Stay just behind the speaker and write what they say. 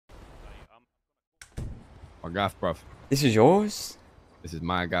My gaff, bruv. This is yours? This is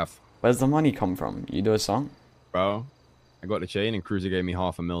my gaff, Where's the money come from? You do a song? bro. I got the chain and Cruiser gave me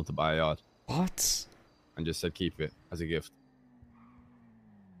 $500,000 to buy a yard What? and just said keep it as a gift.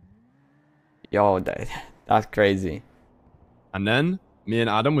 Yo, that's crazy. And then me and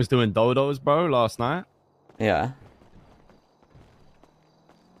Adam was doing dodos, bro, last night. Yeah.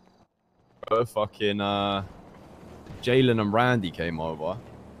 Bro, fucking Jaylen and Randy came over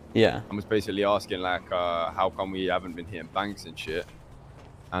Yeah. and was basically asking like how come we haven't been hitting banks and shit,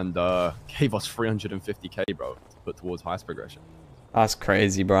 and gave us 350k, bro, to put towards heist progression. That's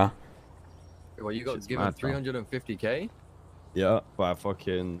crazy, bro. Well, you got Shit's given mad, bro. 350k? Yeah, by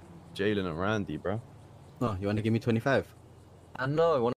fucking Jaylen and Randy, bro. No, you want to give me 25? I know.